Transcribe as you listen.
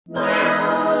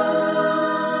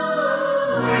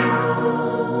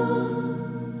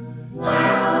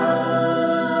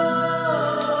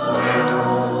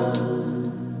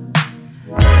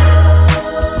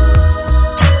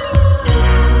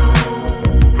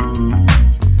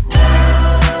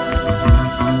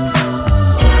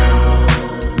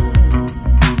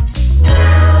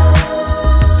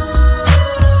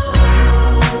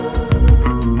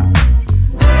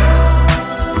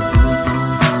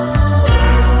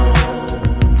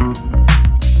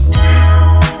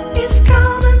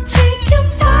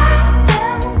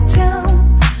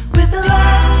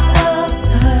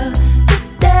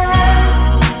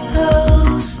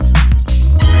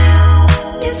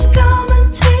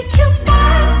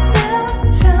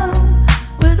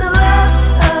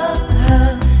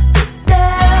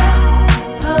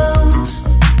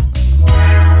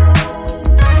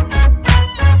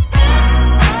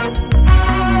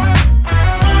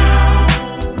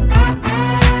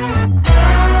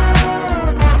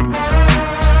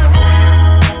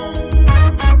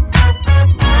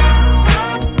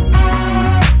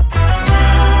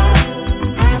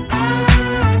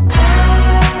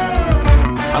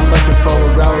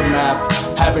roadmap,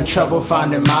 having trouble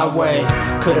finding my way.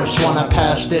 Could've sworn I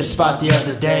passed this spot the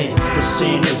other day. The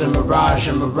scene is a mirage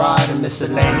and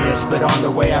miscellaneous, but on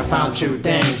the way I found two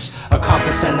things: a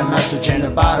compass and a message in a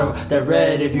bottle that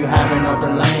read, if you have an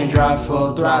open lane, drive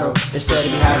full throttle. It said,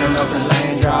 if you have an open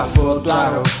lane, drive full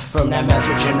throttle. From that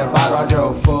message in the bottle, I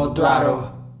drove full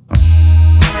throttle.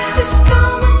 It's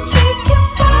gonna take you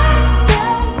far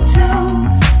down to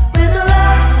where the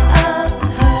lost of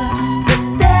her, the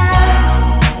dead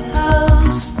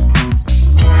host.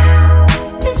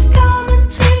 It's gonna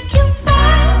take you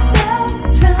far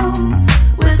down to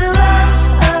where the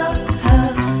lost of her,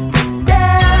 the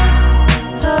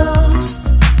dead host.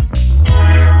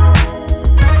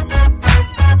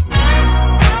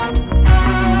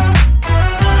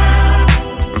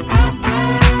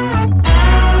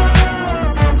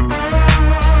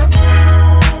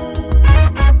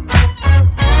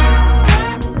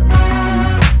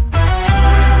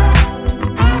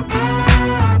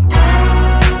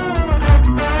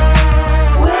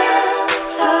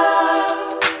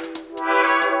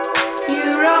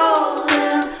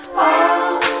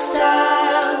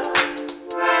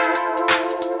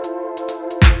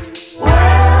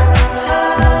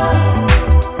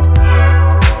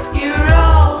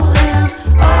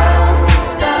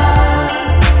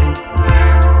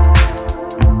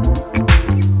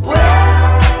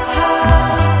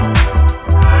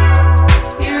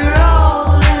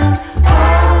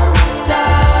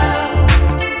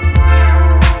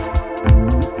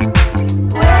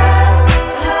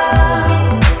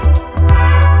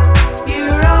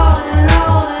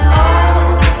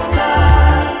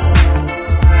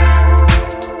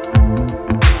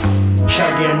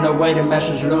 The way the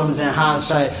message looms in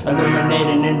hindsight,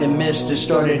 illuminating in the mist,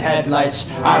 distorted headlights,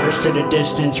 iris to the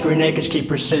distance, green acres keep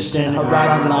persisting,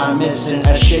 horizon line missing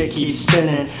as shit keeps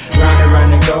spinning. Round and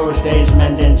round it goes, days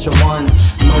mend into one.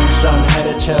 Moon, sun,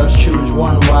 head or tails, choose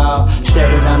one while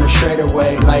staring down the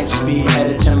straightaway, light speed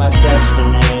headed to my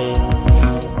destiny.